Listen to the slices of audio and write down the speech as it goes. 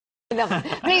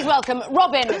Please welcome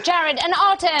Robin, Jared and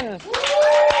Artem. Boys,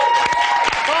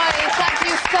 thank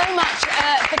you so much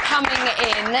for coming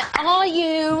in. Are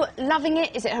you loving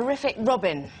it? Is it horrific?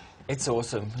 Robin? It's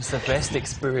awesome. It's the best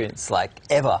experience, like,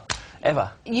 ever.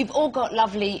 You've all got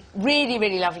lovely, really,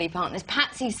 really lovely partners.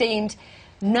 Patsy seemed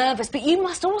nervous, but you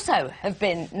must also have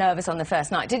been nervous on the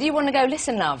first night. Did you want to go,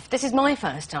 listen, love, this is my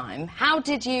first time. How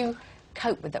did you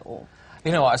cope with it all?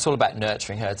 You know what, it's all about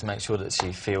nurturing her to make sure that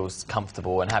she feels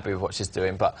comfortable and happy with what she's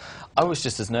doing, but I was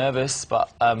just as nervous,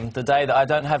 but the day that I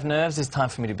don't have nerves, it's time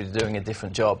for me to be doing a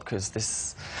different job, because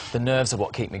the nerves are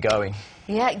what keep me going.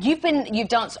 Yeah, you've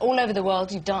danced all over the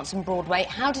world, you've danced on Broadway.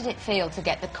 How did it feel to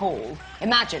get the call?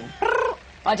 Imagine.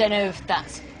 I don't know if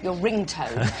that's your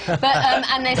ringtone, but,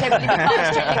 and they said,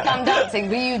 well, you come dancing.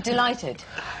 Were you delighted?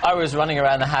 I was running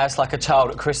around the house like a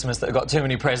child at Christmas that got too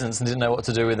many presents and didn't know what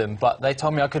to do with them, but they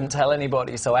told me I couldn't tell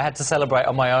anybody, so I had to celebrate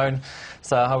on my own,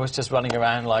 so I was just running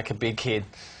around like a big kid.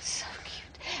 So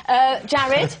cute.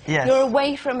 Jared, Yes. You're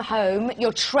away from home,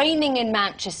 you're training in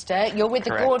Manchester, you're with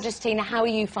Correct. the gorgeous Tina. How are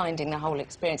you finding the whole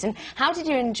experience, and how did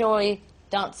you enjoy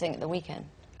dancing at the weekend?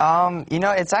 You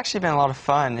know, it's actually been a lot of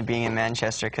fun being in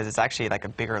Manchester because it's actually like a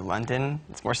bigger London.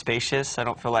 It's more spacious. I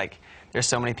don't feel like there's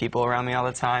so many people around me all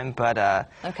the time, but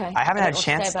okay. I haven't had a What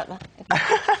chance. to say about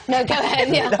that? No, go ahead.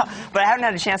 Yeah. No, but I haven't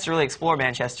had a chance to really explore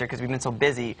Manchester because we've been so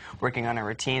busy working on our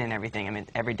routine and everything. I mean,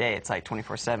 every day it's like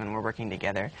 24/7 we're working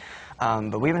together.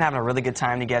 But we've been having a really good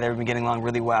time together. We've been getting along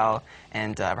really well,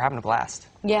 and we're having a blast.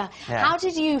 Yeah. Yeah. How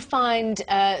did you find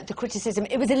the criticism?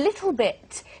 It was a little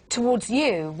bit towards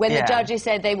you when the judges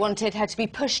said they wanted her to be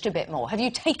pushed a bit more. Have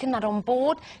you taken that on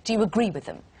board? Do you agree with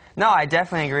them? No, I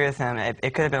definitely agree with him. It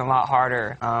could have been a lot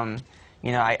harder.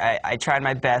 You know, I tried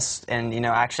my best, and, you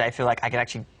know, actually I feel like I could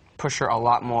actually push her a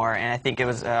lot more, and I think it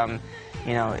was,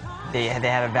 you know, they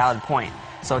had a valid point.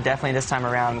 So definitely this time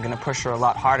around, I'm going to push her a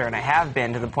lot harder, and I have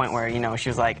been to the point where, you know, she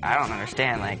was like, I don't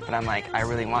understand, like, but I'm like, I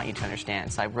really want you to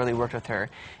understand. So I've really worked with her,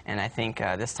 and I think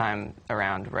this time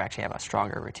around, we actually have a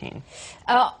stronger routine.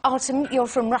 Artem, you're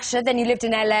from Russia, then you lived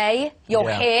in LA. You're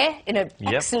here in an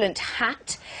excellent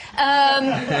hat.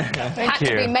 Had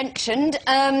to be mentioned.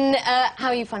 How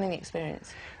are you finding the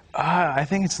experience? I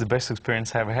think it's the best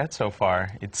experience I've ever had so far.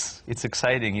 It's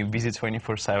exciting. You're busy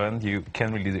 24/7. You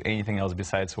can't really do anything else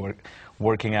besides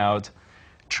working out,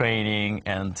 training,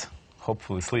 and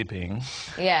hopefully sleeping.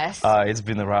 Yes. It's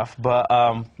been rough, but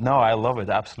no, I love it.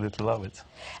 Absolutely love it.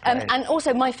 And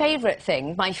also, my favourite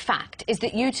thing, my fact, is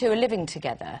that you two are living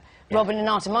together. Robin and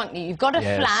Artem, aren't you? You've got a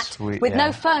flat with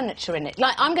no furniture in it.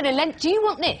 Like, I'm going to lend... Do you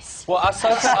want this? Well, I'm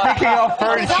so Speaking of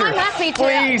furniture, because I'm happy to...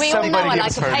 please, we all know I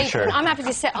like to pay furniture. for... I'm happy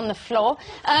to sit on the floor.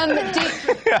 What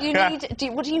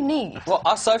do you need? Well,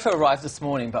 our sofa arrived this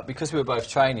morning, but because we were both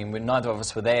training, neither of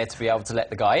us were there to be able to let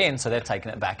the guy in, so they've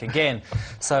taken it back again.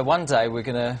 So one day we're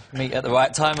going to meet at the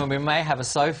right time, and we may have a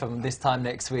sofa this time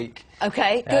next week.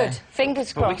 OK, good.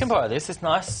 Fingers crossed. But we can borrow this, it's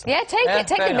nice. Yeah, take it.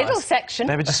 Take the middle section.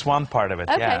 Maybe just one part of it,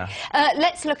 Okay.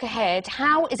 Let's look ahead.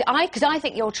 How is it... Because I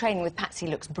think your training with Patsy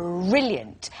looks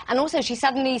brilliant. And also, she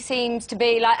suddenly seems to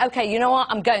be like, OK, you know what?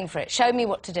 I'm going for it. Show me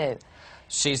what to do.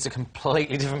 She's a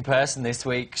completely different person this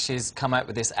week. She's come out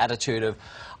with this attitude of,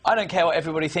 I don't care what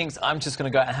everybody thinks, I'm just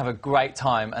going to go out and have a great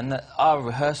time. And our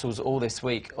rehearsals all this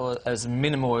week, as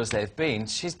minimal as they've been,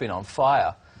 she's been on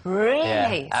fire.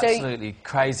 Really? Yeah, absolutely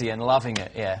crazy and loving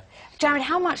it, yeah. Jared,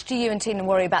 how much do you and Tina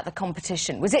worry about the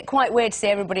competition? Was it quite weird to see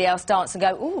everybody else dance and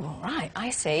go, ooh, right, I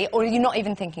see, or are you not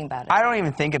even thinking about it? I don't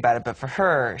even think about it, but for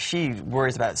her, she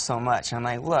worries about it so much. And I'm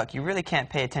like, look, you really can't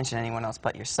pay attention to anyone else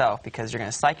but yourself, because you're going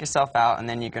to psych yourself out, and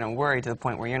then you're going to worry to the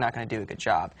point where you're not going to do a good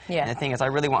job. Yeah. And the thing is, I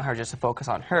really want her just to focus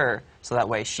on her, so that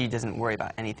way she doesn't worry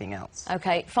about anything else.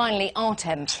 OK, finally,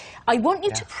 Artem, I want you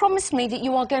to promise me that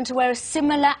you are going to wear a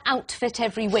similar outfit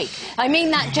every week. I mean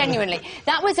that genuinely.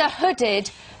 That was a hooded,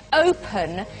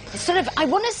 open, sort of, I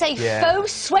want to say faux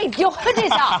suede. Your hood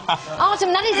is up.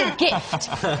 Artem, that is a gift.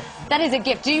 That is a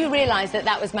gift. Do you realise that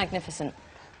that was magnificent?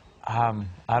 I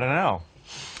don't know.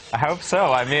 I hope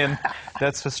so. I mean,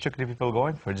 that's what strictly people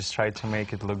going for, just try to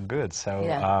make it look good.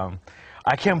 So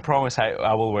I can't promise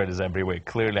I will wear this every week.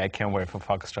 Clearly, I can't wear for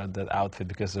Foxtrot that outfit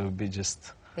because it would be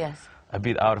just a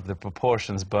bit out of the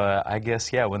proportions. But I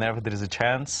guess, yeah, whenever there is a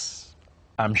chance,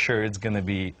 I'm sure it's going to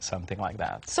be something like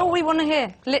that. That's all we want to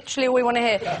hear. Literally all we want to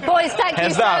hear. Boys, thank you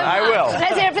so much. I will.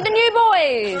 Let's hear it for the new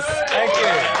boys. Thank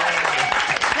you.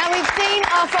 Now, we've seen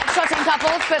our foxtrotting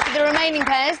couples, but for the remaining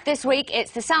pairs, this week,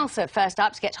 it's the salsa first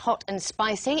up to get hot and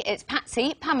spicy. It's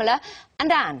Patsy, Pamela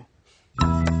and Anne.